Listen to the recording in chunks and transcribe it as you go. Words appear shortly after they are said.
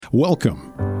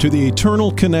Welcome to the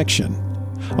Eternal Connection,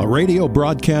 a radio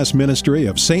broadcast ministry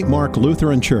of St. Mark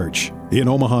Lutheran Church in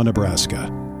Omaha, Nebraska.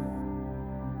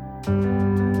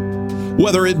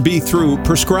 Whether it be through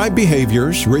prescribed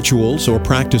behaviors, rituals, or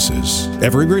practices,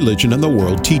 every religion in the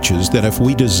world teaches that if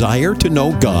we desire to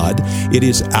know God, it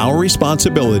is our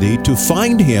responsibility to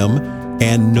find Him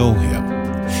and know Him.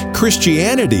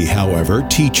 Christianity, however,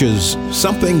 teaches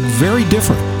something very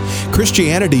different.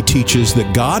 Christianity teaches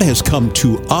that God has come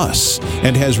to us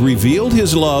and has revealed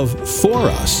His love for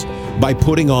us by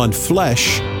putting on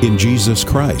flesh in Jesus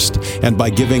Christ and by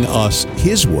giving us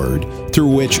His Word through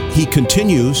which He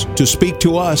continues to speak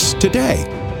to us today.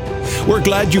 We're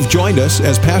glad you've joined us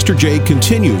as Pastor Jay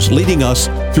continues leading us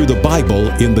through the Bible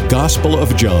in the Gospel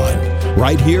of John,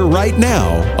 right here, right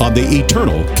now on the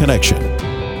Eternal Connection.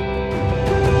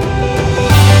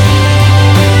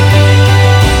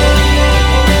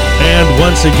 And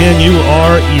once again, you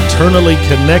are eternally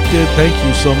connected. Thank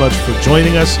you so much for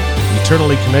joining us.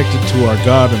 Eternally connected to our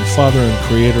God and Father and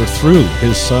Creator through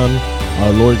His Son,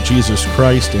 our Lord Jesus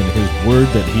Christ, and His Word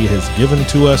that He has given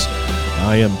to us.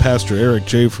 I am Pastor Eric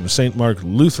J. from St. Mark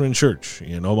Lutheran Church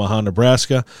in Omaha,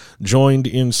 Nebraska, joined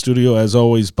in studio, as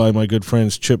always, by my good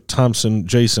friends Chip Thompson,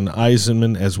 Jason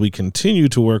Eisenman, as we continue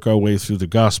to work our way through the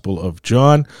Gospel of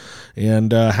John.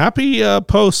 And happy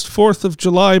post-4th of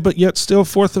July, but yet still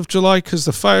 4th of July, because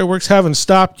the fireworks haven't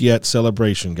stopped yet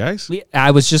celebration, guys. I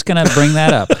was just going to bring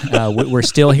that up. We're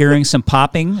still hearing some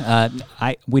popping.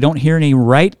 We don't hear any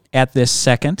right at this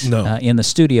second in the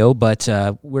studio, but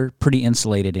we're pretty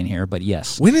insulated in here, but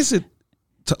yes. When is it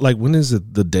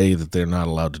the day that they're not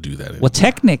allowed to do that anymore? Well,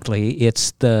 technically,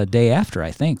 it's the day after,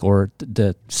 I think, or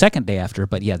the second day after,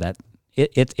 but yeah,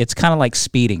 it's kind of like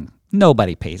speeding.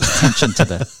 Nobody pays attention to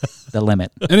the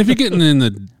limit. And if you're getting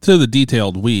to the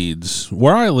detailed weeds,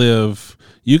 where I live,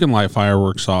 you can light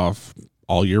fireworks off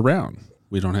all year round.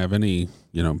 We don't have any,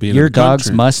 being your dogs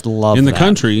must love in the that.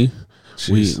 country.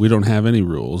 We don't have any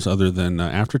rules other than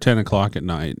after 10 o'clock at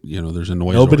night, there's a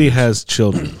noise. Nobody ordinance. has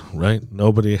children, right?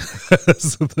 Nobody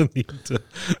has the need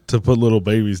to put little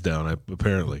babies down,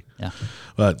 apparently. Yeah.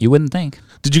 But you wouldn't think.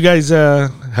 Did you guys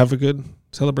have a good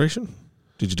celebration?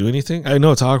 Did you do anything? I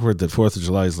know it's awkward that 4th of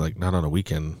July is not on a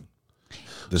weekend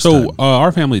this time.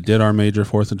 Our family did our major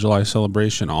 4th of July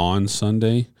celebration on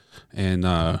Sunday. And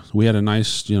we had a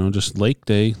nice, just lake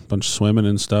day, bunch of swimming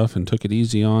and stuff, and took it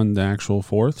easy on the actual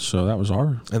 4th. So that was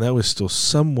And that was still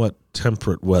somewhat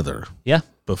temperate weather. Yeah.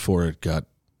 Before it got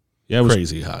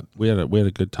crazy hot. We had a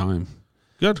good time.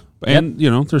 Good. And,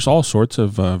 there's all sorts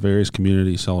of various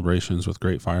community celebrations with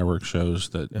great fireworks shows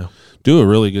that do a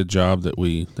really good job that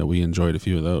we enjoyed a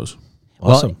few of those.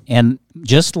 Awesome. Well, and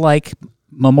just like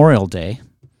Memorial Day,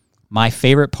 my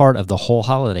favorite part of the whole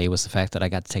holiday was the fact that I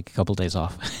got to take a couple of days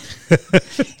off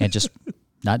and just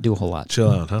not do a whole lot.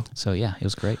 Chill out, huh? So, yeah, it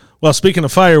was great. Well, speaking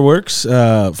of fireworks,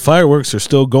 fireworks are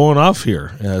still going off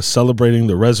here, celebrating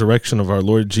the resurrection of our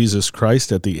Lord Jesus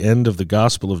Christ at the end of the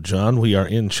Gospel of John. We are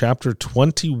in chapter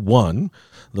 21,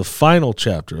 the final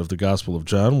chapter of the Gospel of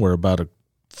John. We're about a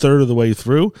third of the way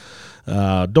through.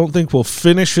 Don't think we'll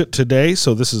finish it today,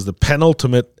 so this is the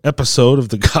penultimate episode of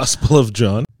the Gospel of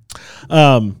John.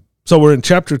 So we're in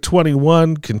chapter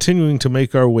 21, continuing to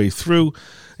make our way through,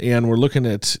 and we're looking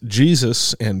at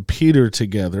Jesus and Peter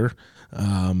together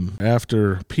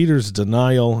after Peter's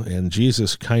denial and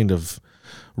Jesus kind of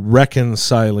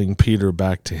reconciling Peter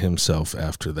back to himself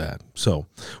after that. So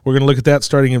we're going to look at that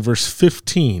starting in verse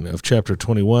 15 of chapter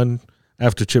 21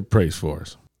 after Chip prays for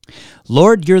us.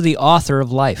 Lord, you're the author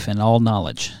of life and all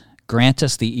knowledge. Grant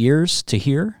us the ears to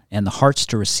hear and the hearts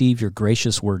to receive your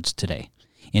gracious words today.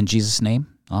 In Jesus' name,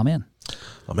 amen.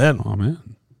 Amen. Amen.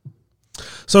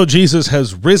 So Jesus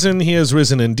has risen. He has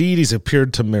risen indeed. He's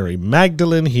appeared to Mary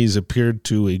Magdalene. He's appeared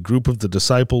to a group of the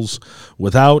disciples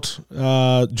without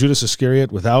Judas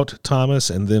Iscariot, without Thomas,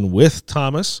 and then with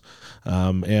Thomas,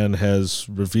 and has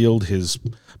revealed his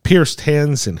pierced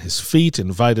hands and his feet,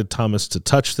 invited Thomas to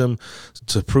touch them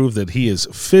to prove that he is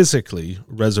physically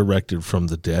resurrected from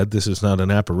the dead. This is not an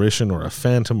apparition or a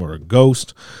phantom or a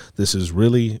ghost. This is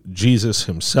really Jesus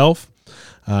himself.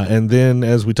 And then,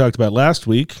 as we talked about last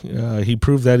week, he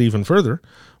proved that even further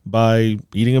by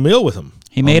eating a meal with him.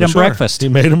 He made him breakfast. He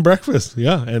made him breakfast,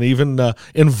 yeah, and even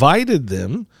invited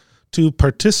them to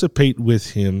participate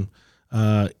with him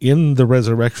in the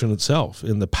resurrection itself,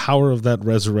 in the power of that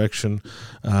resurrection,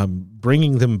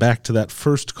 bringing them back to that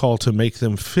first call to make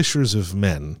them fishers of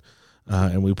men.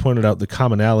 And we pointed out the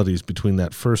commonalities between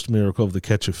that first miracle of the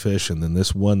catch of fish and then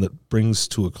this one that brings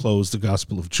to a close the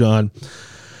Gospel of John.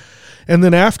 And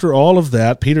then after all of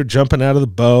that, Peter jumping out of the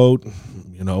boat,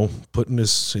 putting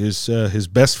his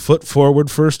best foot forward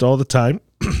first all the time.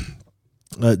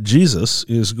 Jesus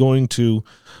is going to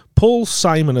pull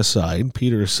Simon aside,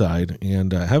 Peter aside,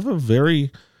 and have a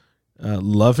very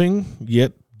loving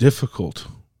yet difficult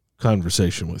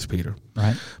conversation with Peter.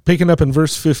 Right. Picking up in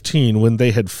verse 15, when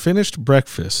they had finished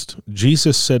breakfast,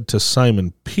 Jesus said to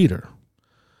Simon Peter,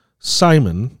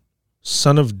 "Simon,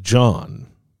 son of John,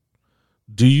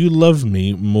 do you love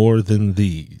me more than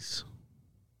these?"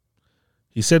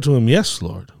 He said to him, "Yes,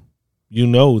 Lord, you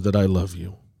know that I love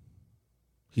you."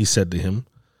 He said to him,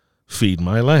 "Feed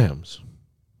my lambs."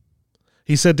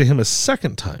 He said to him a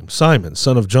second time, "Simon,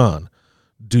 son of John,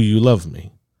 do you love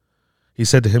me?" He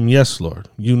said to him, "Yes, Lord,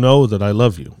 you know that I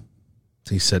love you."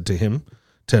 He said to him,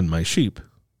 "Tend my sheep."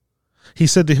 He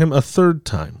said to him a third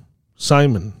time,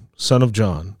 "Simon, son of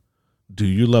John, do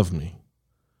you love me?"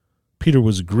 Peter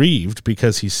was grieved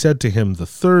because he said to him the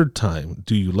third time,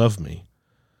 "Do you love me?"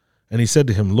 And he said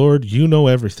to him, "Lord, you know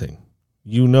everything.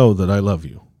 You know that I love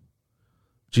you."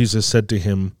 Jesus said to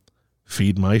him,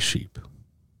 "Feed my sheep."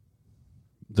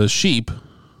 The sheep,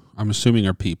 I'm assuming,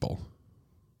 are people.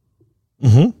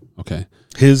 Mm-hmm. Okay.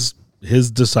 His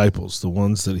disciples, the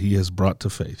ones that he has brought to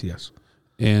faith, yes.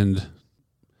 And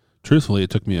truthfully, it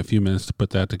took me a few minutes to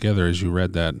put that together as you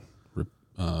read that,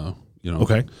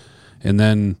 Okay. And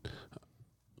then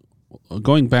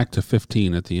going back to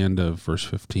 15, at the end of verse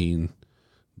 15,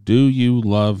 do you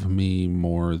love me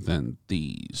more than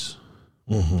these?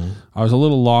 Mm-hmm. I was a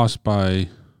little lost by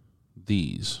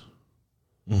these.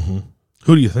 Mm-hmm.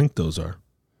 Who do you think those are?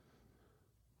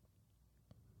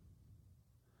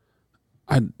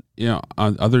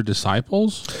 Other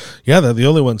disciples? Yeah, they're the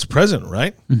only ones present,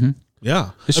 right? Mm-hmm.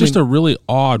 Yeah. It's just a really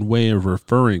odd way of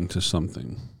referring to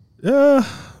something.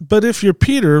 But if you're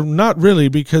Peter, not really,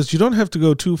 because you don't have to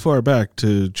go too far back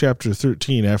to chapter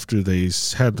 13 after they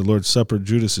had the Lord's Supper.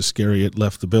 Judas Iscariot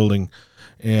left the building.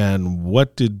 And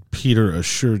what did Peter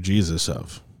assure Jesus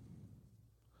of?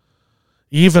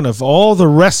 Even if all the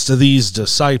rest of these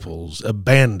disciples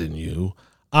abandon you,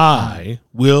 I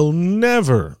will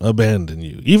never abandon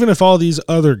you. Even if all these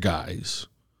other guys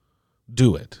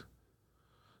do it.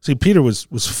 See, Peter was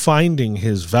finding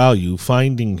his value,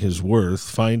 finding his worth,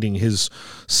 finding his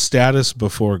status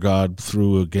before God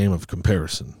through a game of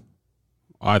comparison.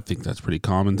 I think that's pretty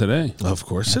common today. Of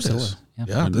course Absolutely. it is. Yeah.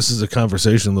 Yeah, this is a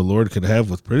conversation the Lord could have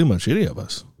with pretty much any of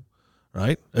us,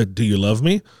 right? Do you love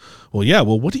me? Well, yeah.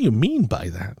 Well, what do you mean by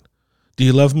that? Do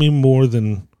you love me more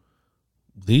than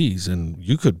these? And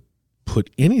you could put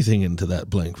anything into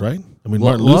that blank, right? I mean,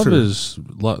 Martin Luther.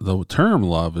 The term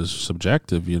love is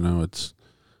subjective. It's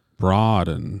broad,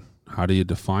 and how do you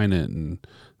define it, and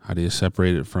how do you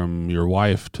separate it from your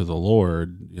wife to the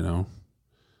Lord?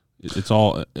 It's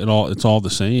all the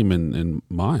same in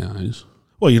my eyes.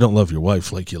 Well, you don't love your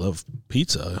wife like you love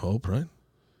pizza, I hope, right?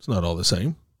 It's not all the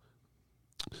same.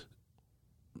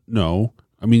 No.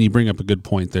 I mean, you bring up a good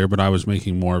point there, but I was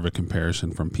making more of a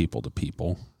comparison from people to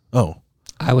people. Oh.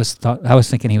 I was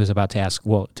thinking he was about to ask,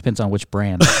 well, it depends on which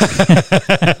brand. Sorry,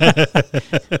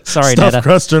 Stuffed Netta.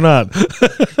 crust or not.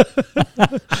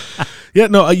 Yeah,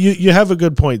 no, you have a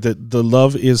good point that the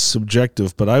love is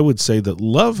subjective, but I would say that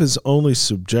love is only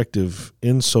subjective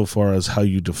insofar as how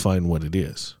you define what it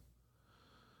is.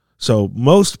 So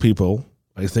most people,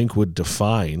 I think, would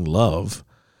define love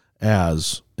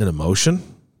as an emotion,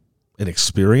 an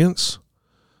experience,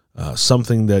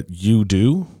 something that you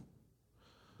do.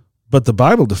 But the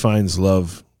Bible defines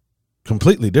love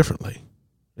completely differently.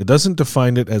 It doesn't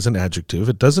define it as an adjective.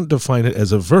 It doesn't define it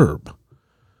as a verb.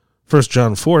 1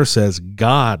 John 4 says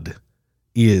God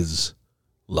is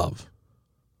love.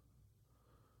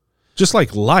 Just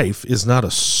like life is not a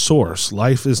source,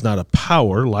 life is not a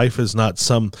power, life is not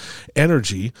some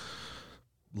energy,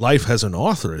 life has an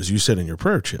author, as you said in your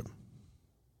prayer, Chip.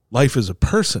 Life is a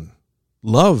person.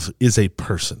 Love is a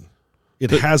person. It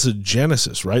has a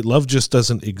genesis, right? Love just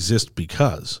doesn't exist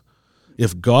because.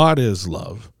 If God is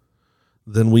love,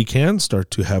 then we can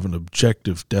start to have an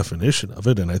objective definition of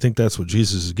it, and I think that's what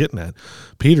Jesus is getting at.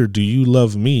 Peter, do you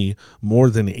love me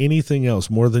more than anything else,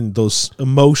 more than those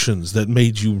emotions that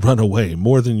made you run away,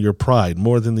 more than your pride,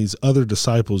 more than these other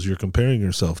disciples you're comparing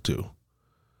yourself to?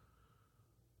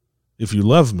 If you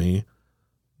love me,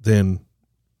 then,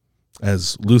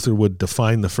 as Luther would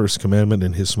define the first commandment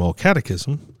in his small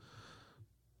catechism,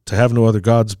 to have no other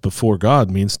gods before God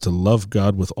means to love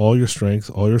God with all your strength,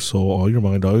 all your soul, all your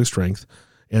mind, all your strength,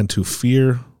 and to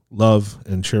fear, love,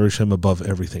 and cherish him above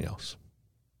everything else.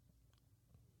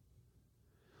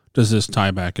 Does this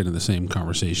tie back into the same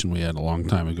conversation we had a long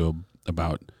time ago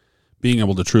about being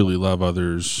able to truly love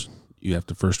others? You have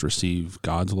to first receive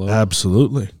God's love?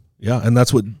 Absolutely. Yeah, and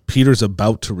that's what Peter's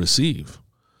about to receive.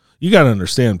 You got to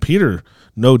understand, Peter,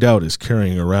 no doubt, is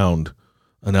carrying around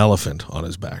an elephant on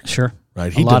his back. Sure.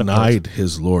 Right? He denied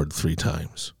his Lord 3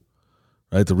 times.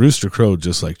 Right? The rooster crowed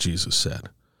just like Jesus said.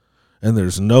 And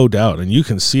there's no doubt, and you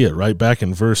can see it right back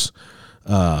in verse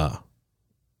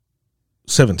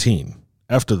 17.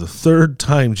 After the 3rd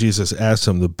time Jesus asked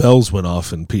him, the bells went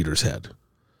off in Peter's head.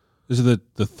 Is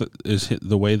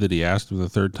the way that he asked him the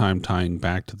 3rd time tying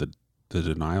back to the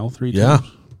denial 3 times? Yeah.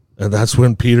 And that's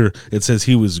when Peter, it says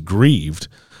he was grieved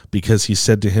because he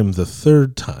said to him the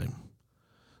 3rd time,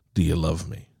 do you love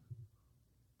me?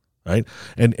 Right?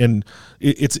 And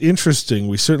it's interesting.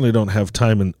 We certainly don't have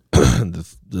time in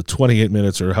the 28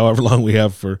 minutes or however long we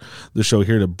have for the show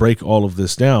here to break all of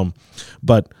this down.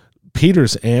 But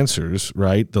Peter's answers,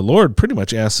 right? The Lord pretty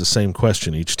much asks the same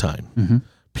question each time. Mm-hmm.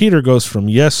 Peter goes from,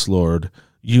 yes, Lord,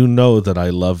 you know that I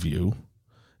love you.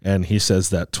 And he says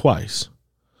that twice.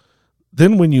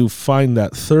 Then when you find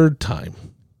that 3rd time,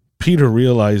 Peter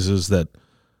realizes that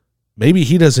maybe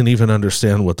he doesn't even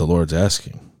understand what the Lord's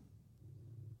asking.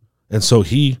 And so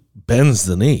he bends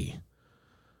the knee.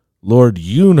 Lord,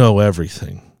 you know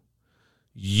everything.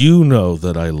 You know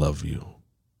that I love you.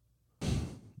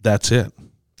 That's it.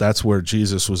 That's where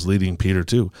Jesus was leading Peter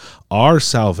to. Our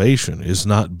salvation is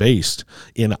not based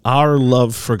in our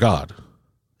love for God.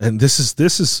 And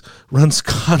this runs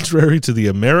contrary to the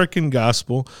American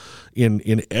gospel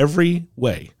in every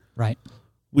way. Right.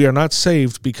 We are not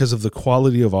saved because of the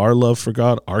quality of our love for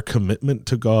God, our commitment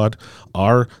to God,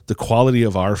 the quality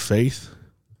of our faith.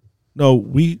 No,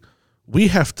 we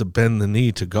have to bend the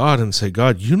knee to God and say,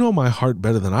 God, you know my heart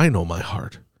better than I know my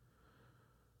heart.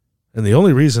 And the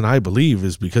only reason I believe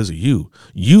is because of you.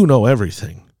 You know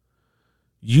everything.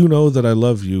 You know that I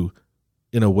love you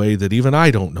in a way that even I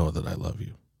don't know that I love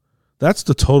you. That's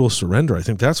the total surrender. I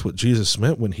think that's what Jesus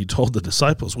meant when he told the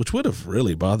disciples, which would have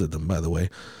really bothered them, by the way.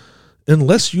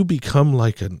 Unless you become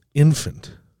like an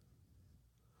infant,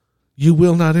 you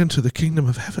will not enter the kingdom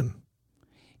of heaven.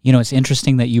 You know, it's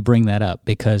interesting that you bring that up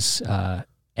because,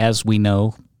 as we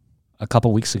know, a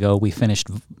couple weeks ago, we finished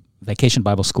Vacation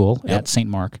Bible School at St.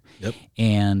 Mark. Yep.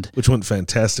 And which went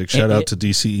fantastic. Shout out to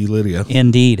DCE Lydia.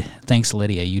 Indeed. Thanks,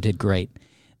 Lydia. You did great.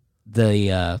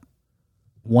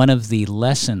 One of the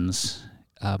lessons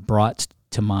brought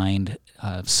to mind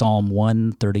Psalm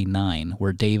 139,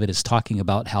 where David is talking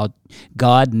about how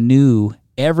God knew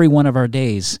every one of our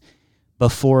days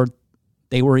before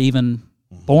they were even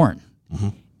born. Mm-hmm.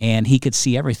 And he could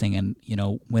see everything. And, you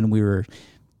know, when we were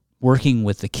working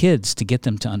with the kids to get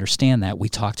them to understand that, we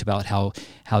talked about how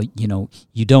you know,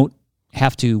 you don't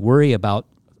have to worry about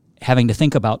having to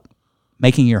think about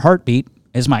making your heart beat.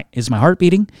 Is my heart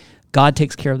beating? God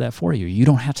takes care of that for you. You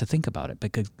don't have to think about it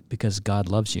because God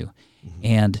loves you. Mm-hmm.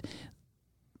 And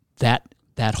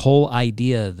that whole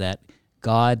idea that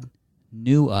God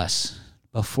knew us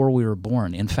before we were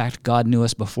born. In fact, God knew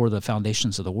us before the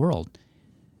foundations of the world.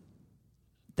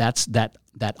 That's that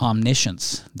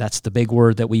omniscience. That's the big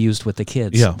word that we used with the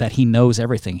kids. Yeah. That he knows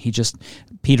everything.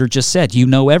 Peter just said, you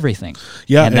know everything.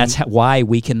 Yeah, and that's why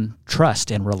we can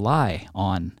trust and rely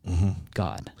on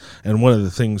God. And one of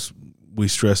the things we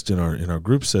stressed in our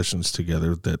group sessions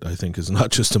together that I think is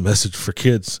not just a message for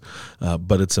kids,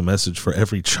 but it's a message for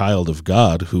every child of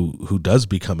God who does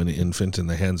become an infant in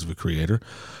the hands of a creator.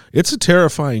 It's a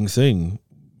terrifying thing,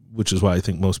 which is why I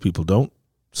think most people don't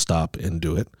stop and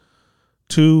do it,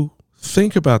 to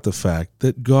think about the fact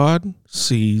that God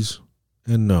sees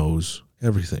and knows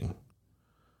everything.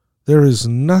 There is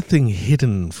nothing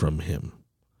hidden from him.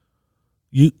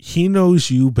 He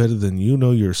knows you better than you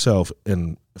know yourself,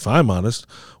 and if I'm honest,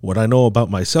 what I know about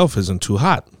myself isn't too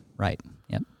hot. Right.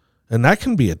 Yep. And that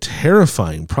can be a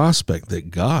terrifying prospect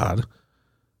that God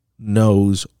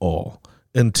knows all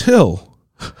until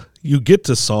you get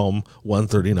to Psalm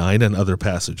 139 and other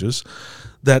passages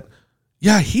that,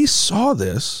 he saw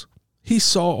this. He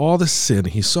saw all the sin.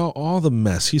 He saw all the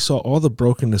mess. He saw all the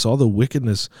brokenness, all the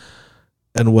wickedness.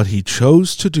 And what he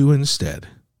chose to do instead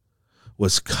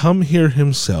was come here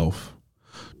himself,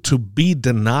 to be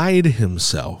denied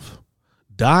himself,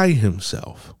 die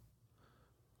himself,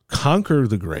 conquer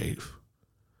the grave,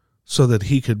 so that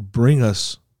he could bring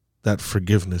us that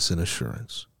forgiveness and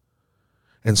assurance.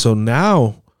 And so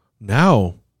now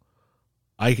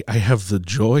I have the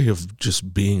joy of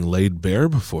just being laid bare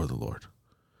before the Lord.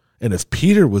 And if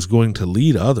Peter was going to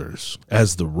lead others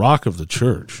as the rock of the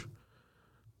church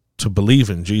to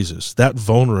believe in Jesus, that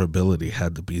vulnerability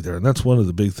had to be there. And that's one of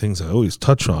the big things I always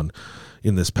touch on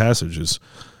in this passage is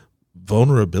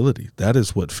vulnerability. That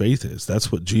is what faith is.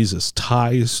 That's what Jesus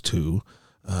ties to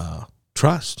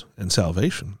trust and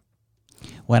salvation.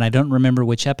 When I don't remember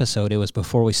which episode, it was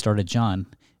before we started John,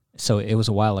 so it was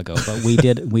a while ago. But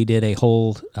we did a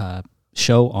whole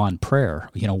show on prayer.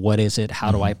 What is it?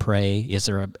 How do I pray? Is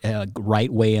there a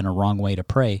right way and a wrong way to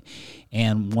pray?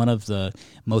 And one of the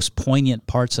most poignant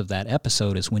parts of that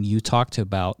episode is when you talked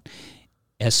about,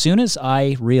 as soon as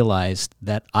I realized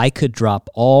that I could drop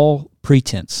all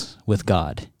pretense with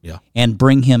God and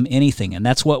bring him anything, and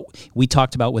that's what we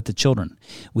talked about with the children.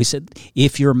 We said,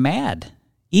 if you're mad,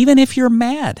 even if you're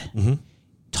mad,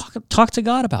 talk to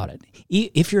God about it.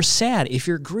 If you're sad, if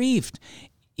you're grieved,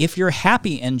 if you're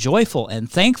happy and joyful and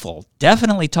thankful,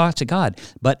 definitely talk to God.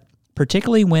 But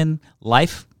particularly when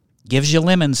life gives you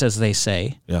lemons, as they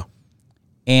say,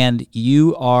 and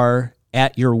you are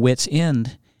at your wit's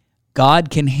end, God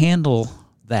can handle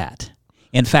that.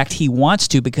 In fact, he wants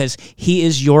to, because he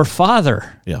is your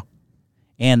Father. Yeah.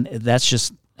 And that's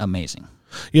just amazing.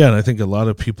 Yeah, and I think a lot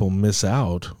of people miss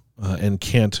out and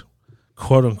can't,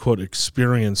 quote unquote,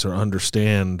 experience or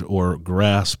understand or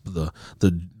grasp the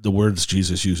words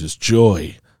Jesus uses: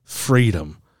 joy,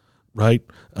 freedom, right?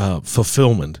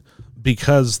 Fulfillment,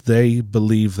 because they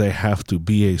believe they have to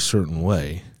be a certain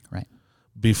way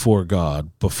before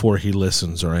God, before he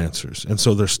listens or answers. And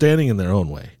so they're standing in their own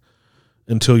way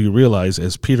until you realize,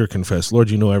 as Peter confessed, Lord,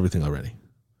 you know everything already.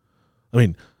 I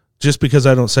mean, just because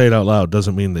I don't say it out loud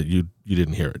doesn't mean that you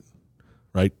didn't hear it,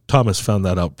 right? Thomas found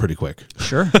that out pretty quick.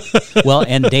 Sure. Well,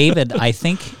 and David, I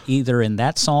think either in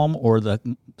that psalm or the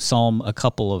psalm a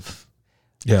couple of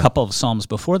psalms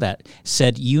before that,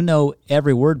 said, you know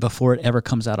every word before it ever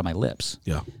comes out of my lips.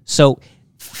 Yeah. So,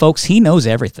 folks, he knows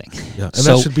everything. Yeah, and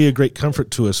that should be a great comfort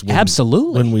to us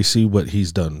absolutely, when we see what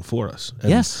he's done for us.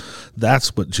 And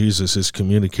that's what Jesus is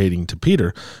communicating to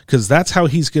Peter, because that's how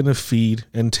he's going to feed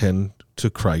and tend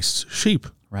to Christ's sheep.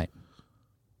 Right.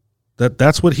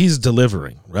 That's what he's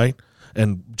delivering, right?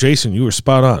 And Jason, you were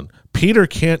spot on. Peter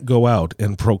can't go out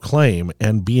and proclaim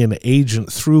and be an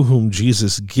agent through whom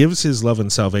Jesus gives his love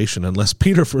and salvation unless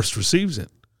Peter first receives it.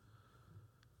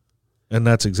 And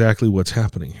that's exactly what's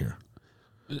happening here.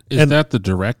 Is that the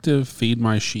directive, feed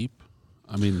my sheep?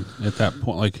 I mean, at that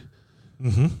point, like,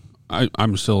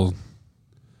 I'm still,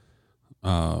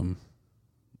 reading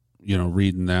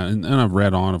that. And I've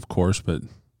read on, of course, but.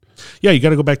 Yeah, you got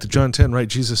to go back to John 10, right?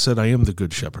 Jesus said, I am the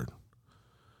good shepherd.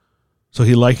 So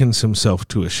he likens himself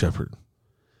to a shepherd.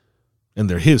 And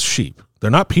they're his sheep.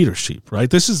 They're not Peter's sheep, right?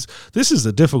 This is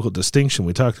the difficult distinction.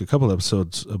 We talked a couple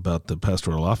episodes about the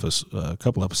pastoral office a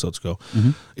couple episodes ago.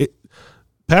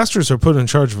 Pastors are put in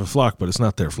charge of a flock, but it's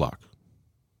not their flock.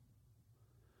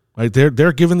 Right?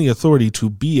 They're given the authority to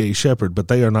be a shepherd, but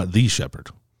they are not the shepherd.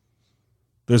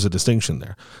 There's a distinction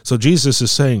there. So Jesus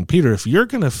is saying, Peter, if you're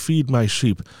going to feed my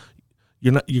sheep,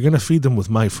 you're going to feed them with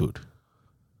my food,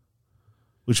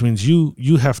 which means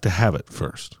you have to have it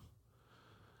first.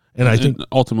 And I think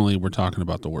ultimately we're talking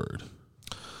about the word.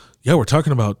 Yeah, we're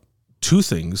talking about two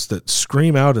things that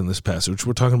scream out in this passage.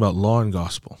 We're talking about law and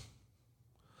gospel.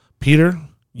 Peter,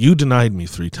 you denied me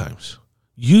 3 times.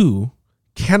 You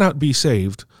cannot be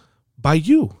saved by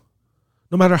you,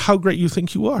 no matter how great you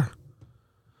think you are.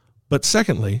 But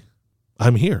secondly,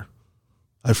 I'm here.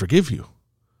 I forgive you.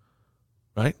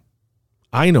 Right?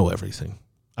 I know everything.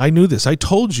 I knew this. I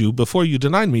told you before you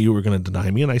denied me you were going to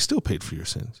deny me, and I still paid for your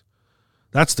sins.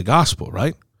 That's the gospel,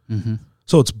 right? Mm-hmm.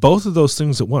 So it's both of those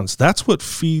things at once. That's what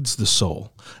feeds the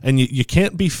soul. And you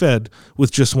can't be fed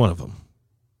with just one of them.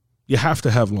 You have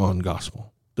to have law and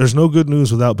gospel. There's no good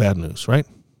news without bad news, right?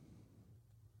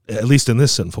 At least in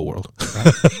this sinful world.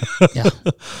 Right. Yeah.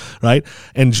 Right?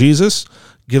 And Jesus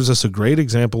gives us a great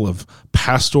example of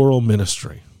pastoral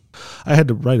ministry. I had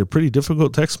to write a pretty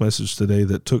difficult text message today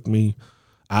that took me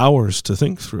hours to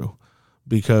think through,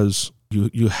 because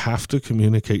you have to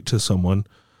communicate to someone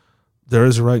there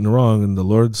is a right and a wrong, and the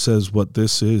Lord says what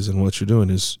this is and what you're doing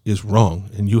is wrong,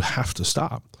 and you have to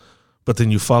stop. But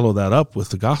then you follow that up with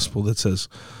the gospel that says,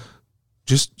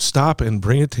 just stop and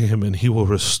bring it to him and he will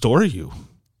restore you,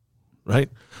 right?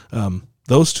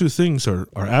 Those two things are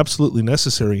absolutely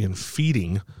necessary in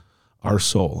feeding our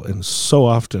soul. And so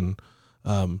often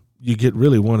you get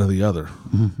really one or the other,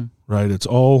 right? It's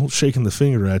all shaking the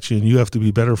finger at you and you have to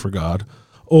be better for God,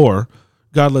 or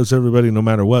God loves everybody no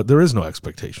matter what. There is no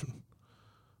expectation.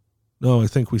 No, I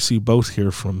think we see both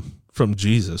here from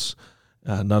Jesus,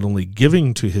 not only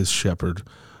giving to his shepherd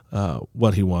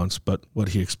what he wants, but what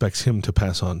he expects him to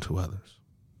pass on to others.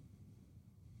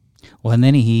 Well, and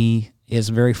then he is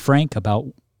very frank about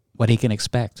what he can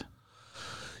expect.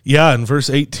 Yeah, in verse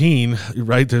 18,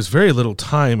 right, there's very little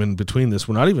time in between this.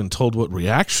 We're not even told what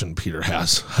reaction Peter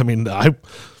has. I mean,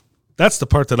 that's the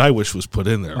part that I wish was put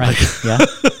in there. Right, Like,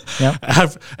 yeah.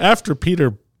 After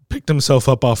Peter picked himself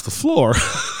up off the floor.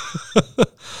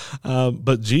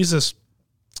 But Jesus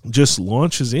just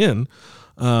launches in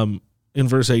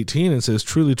verse 18 and says,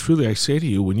 "Truly, truly, I say to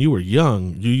you, when you were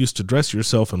young, you used to dress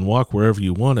yourself and walk wherever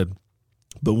you wanted.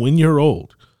 But when you're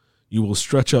old, you will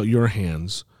stretch out your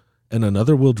hands, and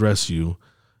another will dress you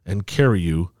and carry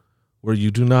you where you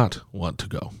do not want to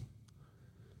go."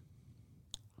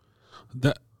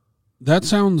 That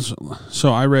sounds,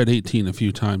 so I read 18 a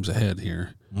few times ahead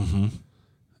here. Mm-hmm.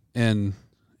 And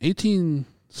 18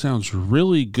 sounds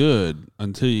really good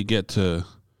until you get to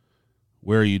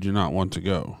where you do not want to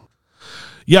go.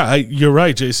 Yeah, you're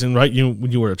right, Jason, right?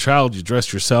 When you were a child, you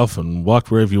dressed yourself and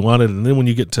walked wherever you wanted. And then when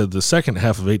you get to the second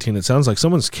half of 18, it sounds like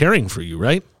someone's caring for you,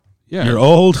 right? Yeah. You're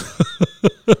old.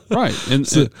 Right.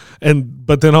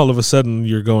 But then all of a sudden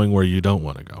you're going where you don't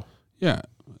want to go. Yeah.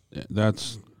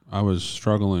 I was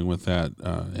struggling with that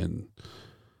and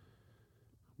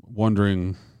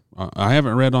wondering, I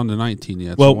haven't read on to 19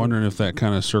 yet, so I'm wondering if that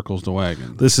kind of circles the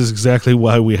wagon. This is exactly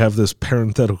why we have this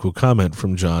parenthetical comment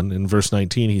from John. In verse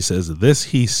 19, he says, "This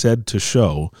he said to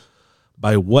show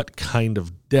by what kind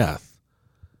of death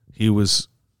he was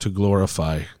to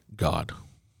glorify God."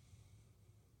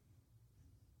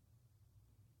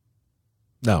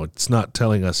 Now, it's not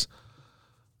telling us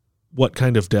what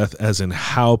kind of death as in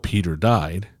how Peter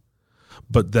died,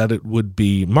 but that it would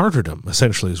be martyrdom,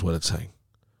 essentially is what it's saying.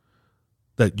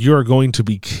 That you're going to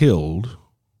be killed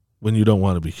when you don't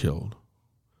want to be killed.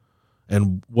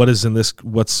 And what is in this,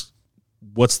 what's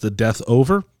the death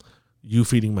over? You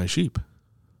feeding my sheep.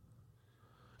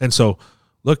 And so,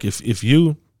 look, if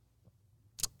you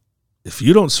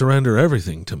don't surrender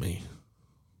everything to me,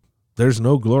 there's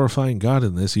no glorifying God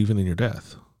in this, even in your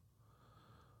death.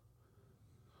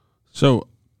 So,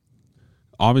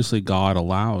 obviously, God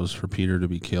allows for Peter to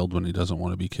be killed when he doesn't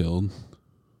want to be killed,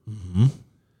 mm-hmm.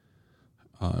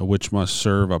 Which must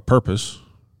serve a purpose.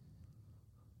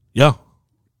 Yeah.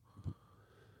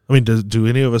 I mean, do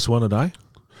any of us want to die?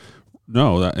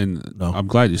 No, no. I'm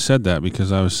glad you said that,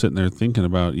 because I was sitting there thinking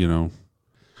about,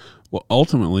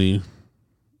 ultimately,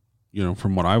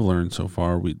 from what I've learned so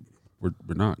far, we're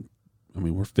not. I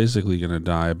mean, we're physically going to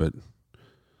die, but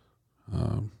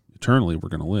eternally we're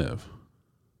going to live.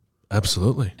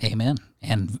 Absolutely. Amen.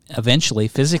 And eventually,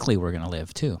 physically, we're going to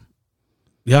live too.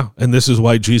 Yeah, and this is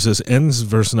why Jesus ends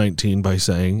verse 19 by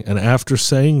saying, "And after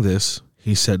saying this,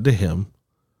 he said to him,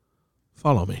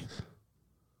 'Follow me.'"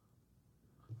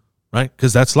 Right?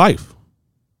 Because that's life.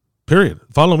 Period.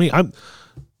 Follow me. I'm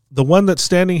the one that's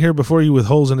standing here before you with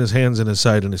holes in his hands and his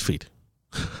side and his feet.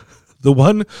 The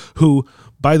one who,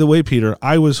 by the way, Peter,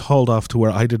 I was hauled off to where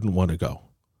I didn't want to go.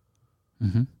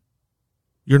 Mm-hmm.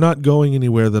 You're not going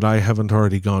anywhere that I haven't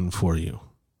already gone for you.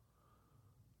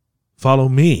 Follow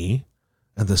me,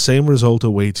 and the same result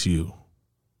awaits you.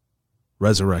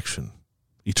 Resurrection,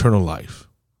 eternal life,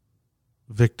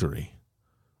 victory.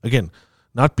 Again,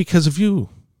 not because of you,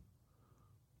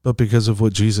 but because of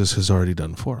what Jesus has already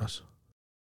done for us.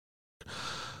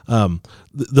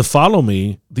 The follow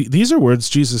me, these are words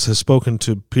Jesus has spoken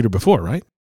to Peter before, right?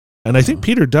 And I think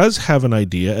Peter does have an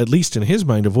idea, at least in his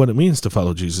mind, of what it means to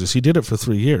follow Jesus. He did it for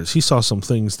 3 years. He saw some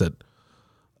things that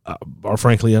are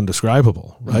frankly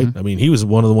indescribable, right? Mm-hmm. I mean, he was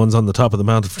one of the ones on the top of the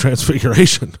Mount of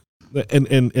Transfiguration.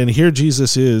 And here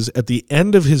Jesus is at the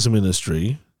end of his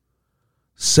ministry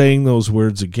saying those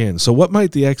words again. So what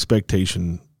might the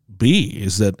expectation be?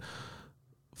 Is that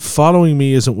following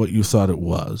me isn't what you thought it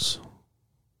was.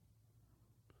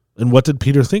 And what did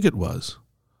Peter think it was?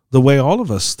 The way all of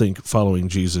us think following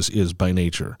Jesus is by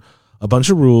nature. A bunch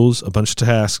of rules, a bunch of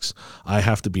tasks. I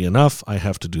have to be enough. I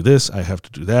have to do this. I have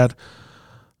to do that.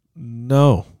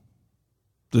 No.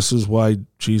 This is why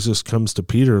Jesus comes to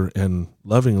Peter and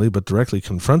lovingly but directly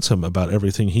confronts him about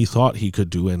everything he thought he could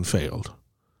do and failed.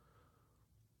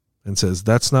 And says,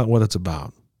 that's not what it's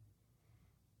about.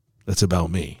 It's about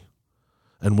me.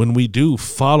 And when we do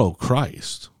follow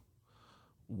Christ,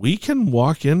 we can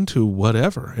walk into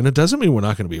whatever. And it doesn't mean we're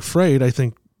not going to be afraid. I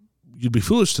think you'd be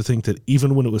foolish to think that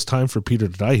even when it was time for Peter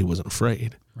to die, he wasn't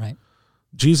afraid. Right.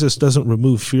 Jesus doesn't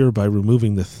remove fear by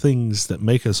removing the things that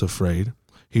make us afraid.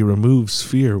 He removes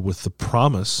fear with the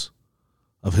promise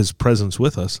of his presence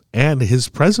with us and his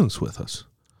presence with us.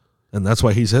 And that's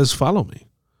why he says, follow me.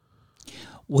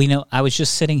 Well, I was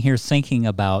just sitting here thinking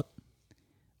about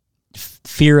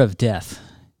fear of death.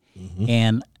 Mm-hmm.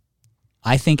 And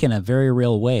I think in a very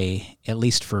real way, at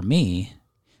least for me,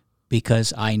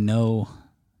 because I know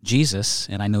Jesus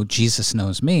and I know Jesus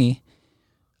knows me,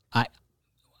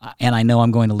 and I know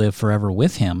I'm going to live forever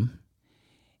with him.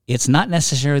 It's not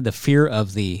necessarily the fear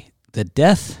of the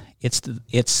death It's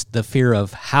the fear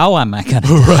of how am I going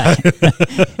to die?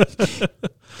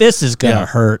 This is going to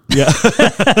hurt. Yeah.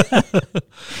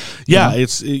 Yeah,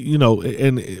 it's,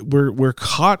 and we're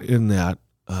caught in that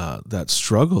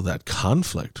struggle, that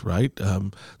conflict, right?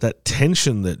 That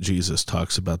tension that Jesus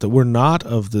talks about, that we're not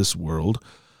of this world,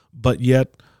 but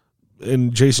yet,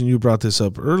 and Jason, you brought this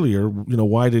up earlier,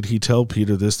 why did he tell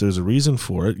Peter this? There's a reason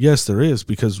for it. Yes, there is,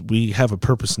 because we have a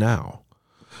purpose now.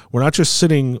 We're not just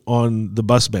sitting on the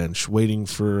bus bench waiting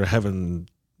for heaven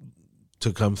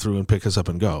to come through and pick us up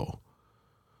and go.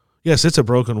 Yes, it's a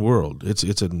broken world.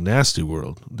 It's a nasty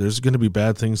world. There's going to be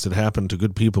bad things that happen to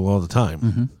good people all the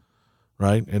time,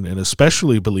 right? And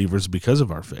especially believers because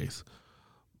of our faith.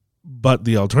 But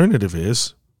the alternative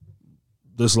is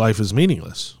this life is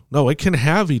meaningless. No, it can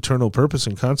have eternal purpose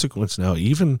and consequence now,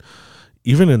 even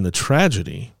in the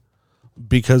tragedy,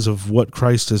 because of what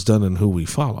Christ has done and who we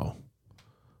follow.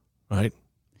 Right.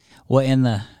 Well,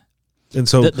 and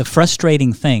so the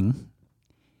frustrating thing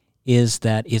is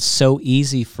that it's so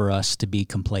easy for us to be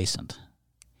complacent.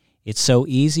 It's so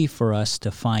easy for us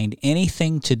to find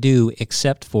anything to do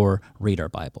except for read our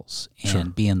Bibles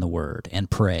and be in the Word and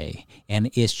pray.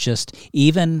 And it's just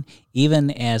even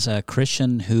as a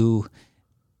Christian who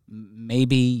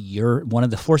maybe you're one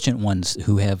of the fortunate ones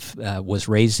who have was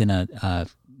raised in a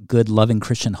good, loving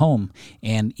Christian home,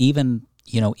 and even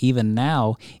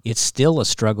now, it's still a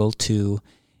struggle to,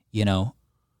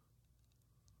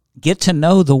 get to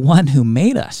know the one who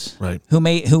made us, right? Who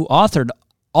authored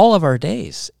all of our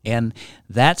days, and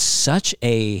that's such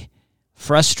a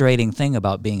frustrating thing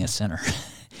about being a sinner.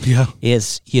 Yeah,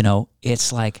 is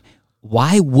it's like,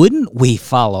 why wouldn't we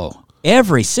follow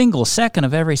every single second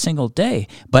of every single day?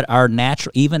 But our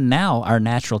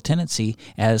natural tendency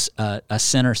as a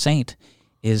sinner saint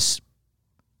is,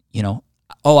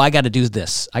 oh, I got to do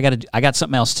this. I got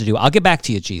something else to do. I'll get back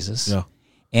to you, Jesus. Yeah.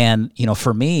 And,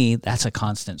 for me, that's a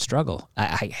constant struggle.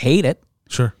 I hate it.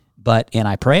 Sure. And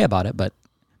I pray about it, but,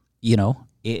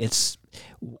 it's,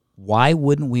 why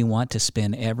wouldn't we want to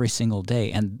spend every single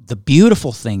day? And the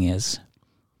beautiful thing is,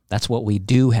 that's what we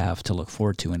do have to look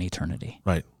forward to in eternity.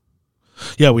 Right.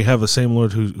 Yeah, we have the same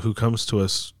Lord who comes to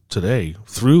us today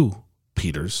through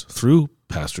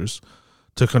pastors,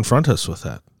 to confront us with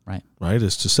that. Right. Right,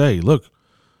 is to say, look,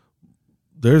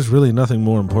 there's really nothing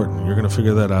more important. You're going to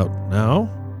figure that out now,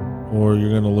 or you're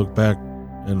going to look back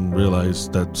and realize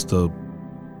that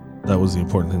was the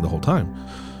important thing the whole time.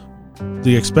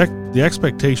 The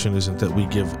expectation isn't that we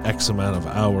give X amount of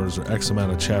hours or X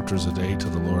amount of chapters a day to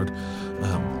the Lord.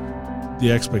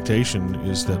 The expectation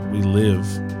is that we live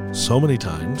so many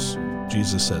times.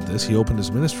 Jesus said this. He opened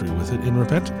his ministry with it in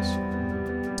repentance.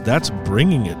 That's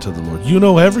bringing it to the Lord. You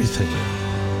know everything.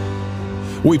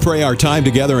 We pray our time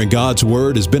together in God's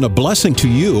Word has been a blessing to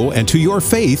you and to your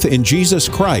faith in Jesus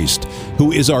Christ,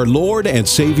 who is our Lord and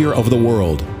Savior of the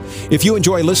world. If you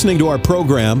enjoy listening to our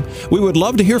program, we would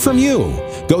love to hear from you.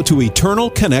 Go to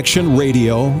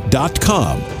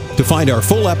eternalconnectionradio.com to find our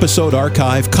full episode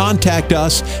archive, contact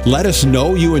us, let us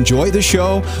know you enjoy the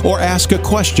show, or ask a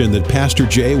question that Pastor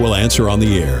Jay will answer on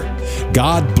the air.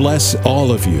 God bless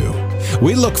all of you.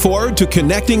 We look forward to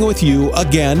connecting with you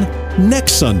again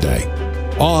next Sunday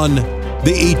on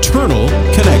The Eternal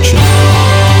Connection.